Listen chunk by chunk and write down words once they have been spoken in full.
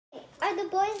are the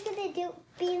boys gonna be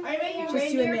in the video?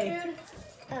 Just you and me. Food?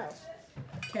 Oh.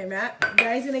 Okay, Matt.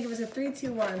 Daddy's gonna give us a 3,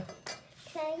 2, 1.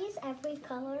 Can I use every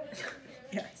color?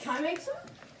 Yes. Can I make some?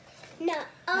 No. Can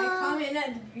I come in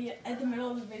at the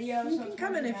middle of the video? You can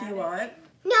come in if you want.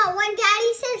 No, when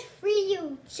Daddy says free,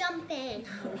 you jump in.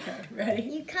 Okay, ready?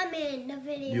 You come in the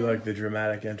video. You like the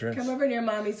dramatic entrance? Come over near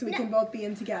Mommy so we can both be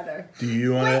in together. Do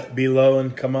you want to be low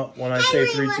and come up when I say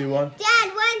 3, 2, 1?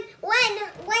 Dad,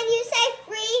 when you say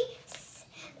free,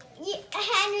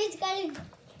 Henry's gonna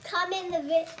come in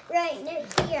the right near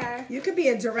here. You could be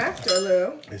a director,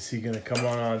 Lou. Is he going to come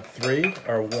on 3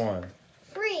 or 1?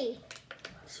 Free.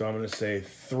 So I'm going to say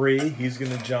 3. He's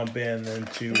going to jump in, then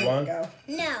 2, 1. Go.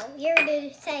 No, you're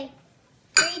gonna say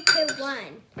 3, 2, 1.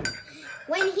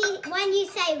 When you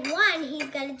say 1, he's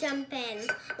gonna jump in.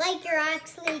 Like you're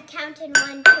actually counting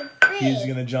 1, 2, 3. He's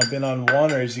going to jump in on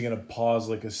 1, or is he going to pause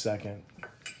like a second?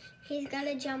 He's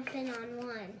gonna jump in on 1.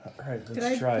 All right, let's Did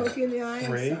I try. poke you in the eye?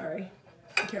 3. I'm sorry.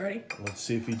 Okay, ready? Let's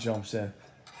see if he jumps in.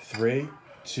 3,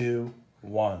 2,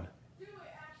 1.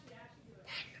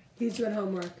 He's doing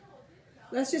homework.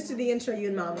 Let's just do the intro, you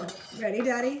and Mama. Ready,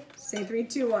 Daddy? Say 3,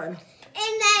 2, 1. And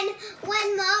then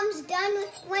when we're done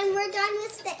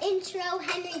with the intro,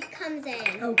 Henry comes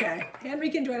in. Okay. Henry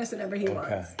can join us whenever he Okay,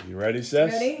 wants. you ready,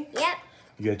 sis? Ready? Yep.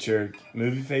 You got your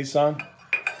movie face on?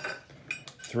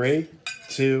 3,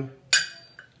 2.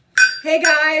 Hey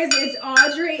guys, it's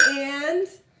Audrey and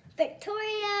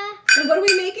Victoria. what are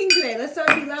we making today? Let's not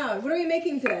be loud. What are we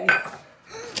making today?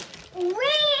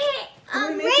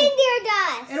 Reindeer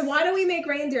dust. And why do we make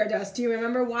reindeer dust? Do you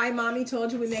remember why Mommy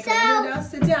told you we make reindeer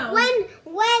dust? Sit down. When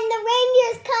the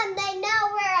reindeers come, they know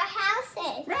where a house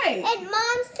is. Right. And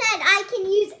Mom said I can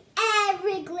use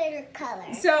every glitter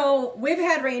color. So we've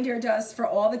had reindeer dust for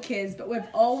all the kids, but we've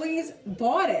always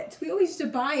bought it. We always used to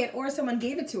buy it or someone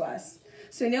gave it to us.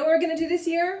 So you know what we're going to do this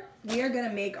year? We are going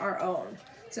to make our own.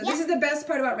 So this is the best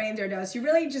part about reindeer dust. You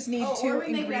really just need 2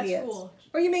 ingredients.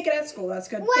 Or you make it at school. That's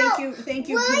good. Well, Thank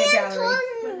you, Peanut Gallery.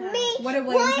 What did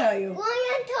William tell you?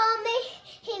 William told me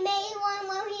he made one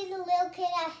while he's a little kid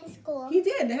at his school. He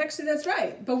did. Actually, that's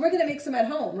right. But we're going to make some at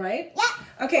home, right? Yeah.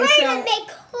 Okay, we're so going to make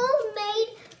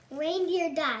homemade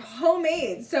reindeer dust.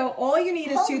 homemade. So all you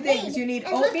need is 2 things. You need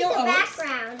and oatmeal look at the oats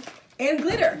background. and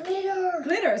glitter. Glitter.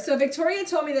 Glitter. So Victoria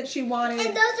told me that she wanted...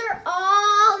 And those are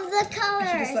all the colors. I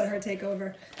should just let her take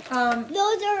over.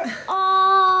 Those are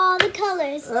all the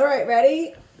colors. All right,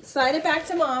 ready? Slide it back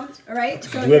to Mom. All right?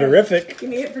 So Glitterific. Give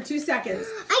me it for 2 seconds.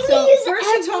 I'm So gonna use first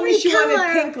she told me every she color.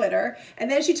 wanted pink glitter, and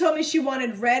then she told me she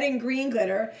wanted red and green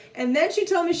glitter, and then she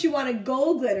told me she wanted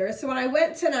gold glitter. So when I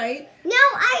went tonight... No,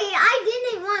 I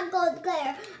didn't want gold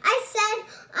glitter. I said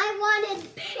I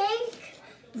wanted pink,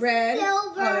 Red.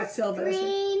 silver, Oh, that's silver.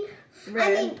 green.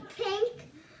 Red. I mean pink,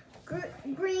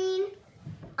 green,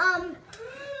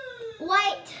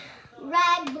 white,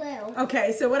 red, blue.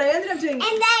 Okay, so what I ended up doing... And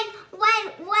then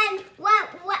when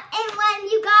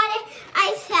you got it,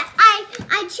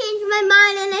 I changed my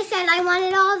mind and I said I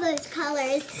wanted all those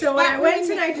colors. So when that I were went in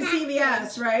the tonight to package.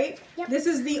 CVS, right? Yep. This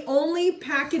is the only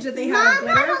package that they Mom had of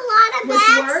got glitter, a lot of which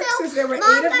bags, works so because there were 8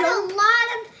 Mom of got them.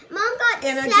 Mom got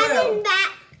And a 7 glue.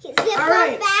 Ziploc All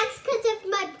right. bags because if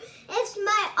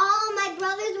all my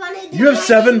brothers wanted to. You have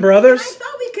 7 brothers? I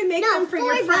thought we could make No, them for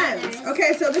 4 your friends. brothers.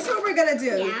 Okay, so this is what we're gonna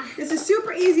do. Yeah. This is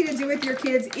super easy to do with your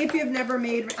kids if you've never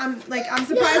made. I'm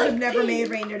surprised you've never made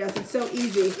reindeer dust. It's so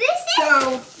easy. We need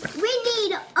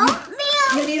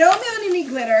oatmeal. You need oatmeal and you need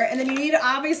glitter, and then you need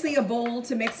obviously a bowl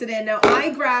to mix it in. Now I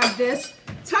grabbed this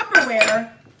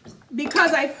Tupperware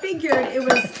because I figured it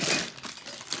was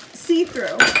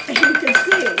see-through, and you can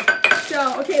see.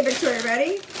 So, okay, Victoria,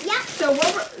 ready? Yeah. So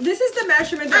this is the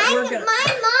measurement that we're gonna.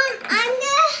 I'm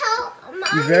gonna help.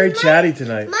 You're very chatty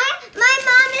tonight. My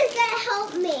mom is gonna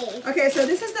help me. Okay, so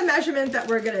this is the measurement that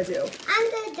we're gonna do.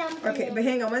 I'm gonna dump it. Okay, in. but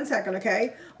hang on 1 second,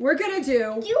 okay? We're gonna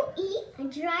do. Do you eat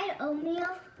dried oatmeal?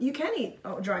 You can eat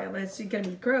dry oatmeal. It's gonna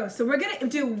be gross. So we're gonna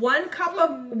do 1 cup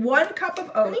of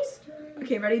oats.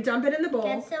 Okay, ready? Dump it in the bowl.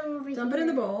 Get some over Dump it here. in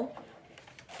the bowl.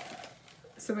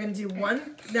 So we're gonna do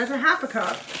 1. That's a half a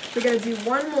cup. We're gonna do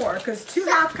 1 more because 2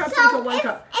 half cups equal 1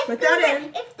 cup. Put that in.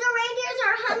 If the reindeers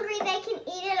are hungry, they can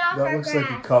eat it off That our looks grass.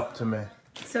 like a cup to me.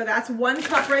 So that's 1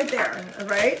 cup right there. All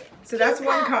right. So that's 2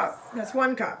 1 cups. cup. That's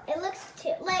 1 cup. It looks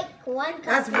like 1 cup.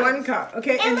 That's 1 cup.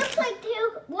 Okay. It And looks like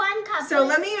 1 cup. so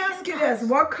let me ask you this: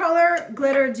 what color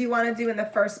glitter do you want to do in the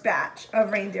first batch of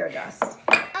reindeer dust?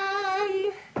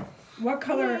 What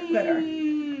color glitter?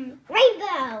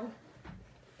 Rainbow.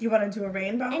 You want to do a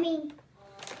rainbow? I mean,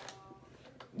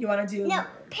 You want to do? no,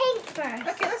 pink first.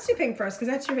 Okay, let's do pink first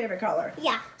because that's your favorite color.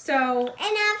 Yeah. So And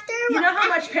after you know how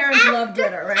much parents love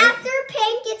glitter, right? After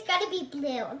pink, it's gotta be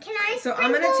Can I So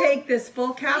I'm gonna take this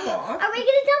full cap off. Are we gonna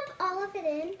dump all of it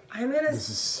in? I'm gonna. This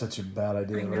is such a bad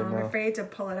idea I know. right I'm now. afraid to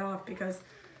pull it off because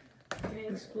I'm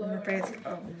afraid it's.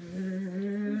 Oh.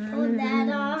 Pull that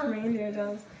off. Reindeer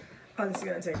does. Oh, this is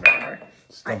gonna take forever.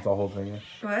 Just dump the whole thing in.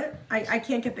 What? I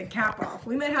can't get the cap off.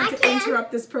 We might have I to can.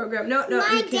 interrupt this program. No, you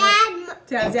My can't.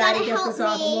 dad is Daddy, gonna get help this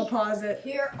off and me. we'll pause it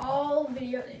Here, all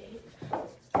video.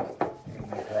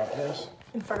 Drop this.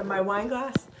 in front of my wine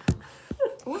glass.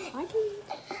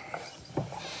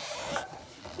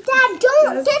 Dad,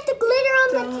 don't Yes. get the glitter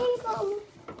on Don't. the table.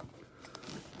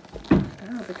 I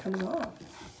don't know if it comes off.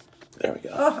 There we go.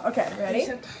 Oh, okay, ready?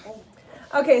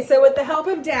 Okay, so with the help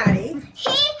of Daddy,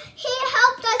 He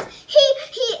helped us.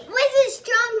 He with his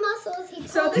strong muscles. He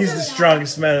So pulled this He's it the out.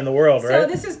 strongest man in the world, so right?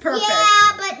 this is perfect.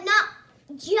 Yeah, but not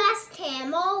just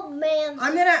him. Oh man.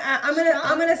 I'm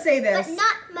gonna say But this.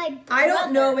 not my brother. I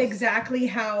don't know exactly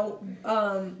how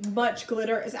much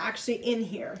glitter is actually in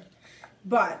here,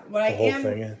 but what the whole I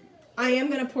thing in. am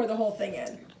gonna pour the whole thing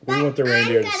in. We want the But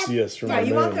reindeer I'm to gonna- see us from Right, the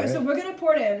you moon, want those? right? So we're gonna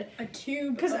pour it in A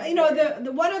tube. because of you know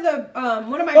the one of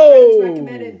my Oh! friends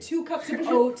recommended 2 cups of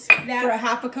oats for a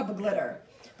half a cup of glitter,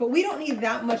 but we don't need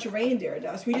that much reindeer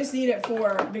dust. We just need it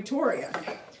for Victoria.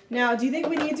 Now, do you think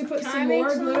we need to put Can I some make more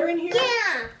some? glitter in here?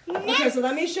 Yeah. Okay, so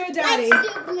let me show Daddy.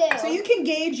 Let's do blue. So you can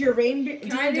gauge your reindeer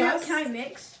Can I do? dust, Can I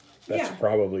mix? That's yeah.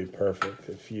 probably perfect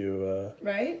if you.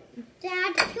 right?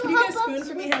 Dad, Can you help get a spoon us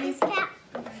for me, with honey? this cap.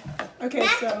 Okay,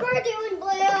 Next, so we're doing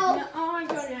blue. No, oh my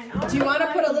god, yeah. do you want to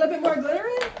put a little bit more glitter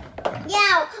in?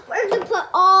 Yeah, we're gonna put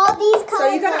all these colors. So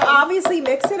you're gonna in. obviously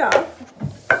mix it up.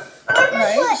 We're gonna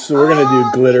right. put So we're gonna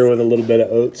all do glitter these- with a little bit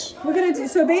of oats. We're gonna do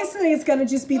so. Basically, it's gonna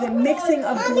just be the mixing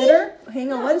of glitter.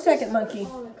 Hang on 1 second, monkey.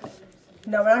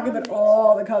 No, we're not gonna put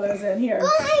all the colors in here.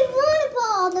 Well, I want to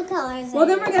put all the colors Well, in.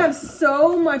 then we're gonna have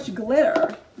so much glitter,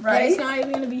 That right? it's not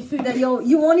even gonna be food. That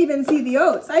you won't even see the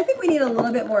oats. I think we need a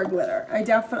little bit more glitter. I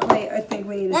think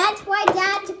we need. That's why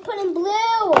Dad's putting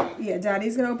blue. Yeah,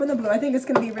 Daddy's gonna open the blue. I think it's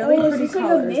gonna be really Oh, is pretty this like a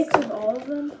colors. mix of all of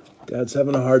them? Dad's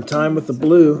having a hard time with the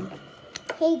blue.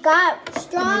 He got Maybe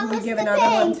strong we with give the another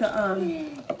one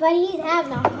pink, to but he's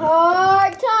having a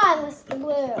hard time with the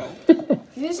blue.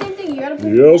 Do the same thing. You gotta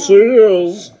put. Yes, he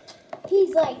is.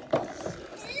 He's like,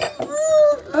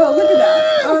 Oh, look at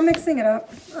that. Oh, I'm mixing it up.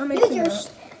 I'm mixing it up.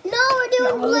 no, we're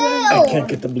doing I blue. can't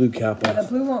get the blue cap The off.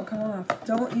 blue won't come off.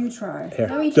 Don't you try. Here.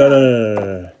 Let me No, no, no,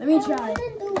 no, no, Let me I try. wanna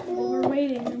do While blue. we're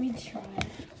waiting, let me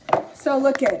try. So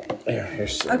look at. no.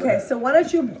 Here's silver. Okay, so why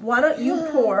don't you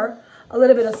pour a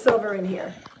little bit of silver in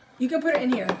here? You can put it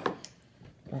in here.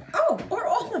 Oh, or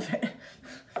all of it.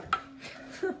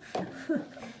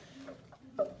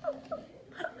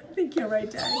 I think you're right,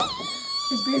 Daddy.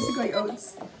 It's basically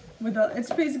oats it's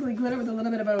basically glitter with a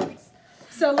little bit of oats.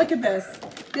 So look at this.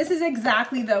 This is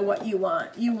exactly what you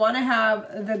want. You want to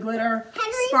have the glitter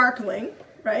Henry? sparkling,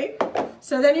 right?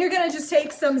 So then you're gonna just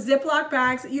take some Ziploc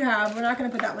bags that you have. We're not gonna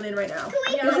put that one in right now.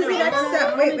 Yeah, This is the next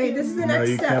step. Wait, this is the No, next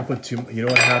you step. can't put too. You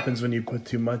know what happens when you put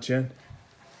too much in?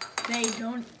 They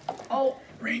don't. Oh,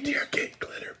 Reindeer get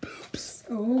glitter poops.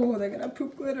 Oh, they're gonna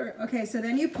poop glitter. Okay, so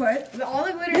then you put. all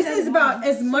the glitter. This is about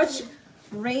as much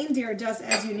reindeer dust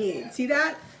as you need. See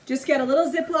that? Just get a little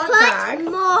Ziploc Put bag,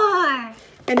 more.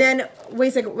 and then wait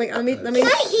a second. Wait, let me. Can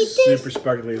I eat this? Super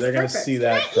sparkly. They're gonna Perfect. see Can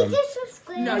that I eat from. this with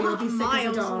glitter? No, you'll be sick as a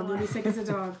Miles dog. You'll away. be sick as a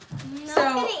dog. I'm not So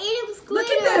gonna eat it with glitter.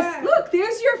 look at this. Look,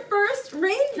 there's your first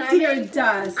reindeer make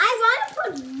dust. I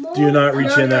want to put more. Do you not reach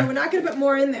No, in no, there? we're not gonna put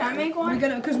more in there. Can I make one?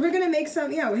 We're gonna make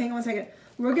some. Yeah, hang on 1 second.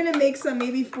 We're gonna make some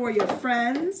maybe for your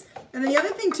friends. And the other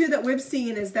thing too that we've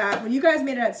seen is that when you guys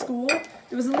made it at school,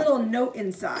 there was a little note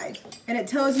inside, and it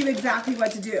tells you exactly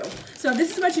what to do. So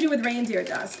this is what you do with reindeer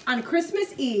dust. On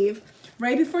Christmas Eve,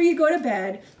 right before you go to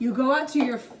bed, you go out to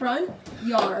your front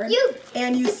yard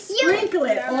and you sprinkle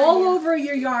it all over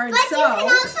your yard. But you can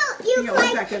also hang on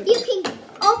 1 second. you can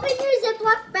open your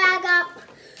Ziploc bag up.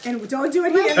 And don't do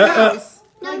it here in the house.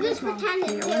 No, just pretend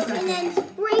it's Hang on 1 you, and then second.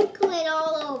 sprinkle it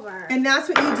all over. And that's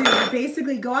what you do. You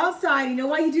basically go outside. You know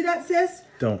why you do that, sis?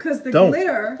 Don't. Because the Don't.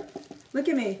 glitter, look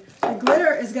at me. The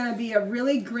glitter is going to be a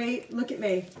really great, look at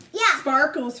me, Yeah.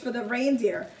 sparkles for the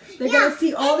reindeer. They're Yeah, going to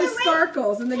see all and the the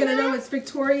sparkles, and they're going to know it's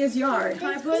Victoria's yard. Can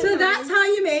I put So that's how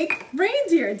you make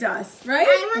reindeer dust, right?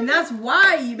 I want And that's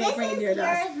why you make This reindeer is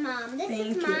dust. yours, Mom. This Thank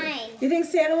is you. mine. You think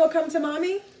Santa will come to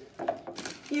mommy?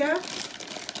 Yeah?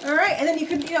 All right, and then you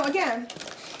can, again.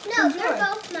 No, Enjoy. they're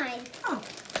both mine. Oh.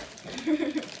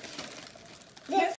 This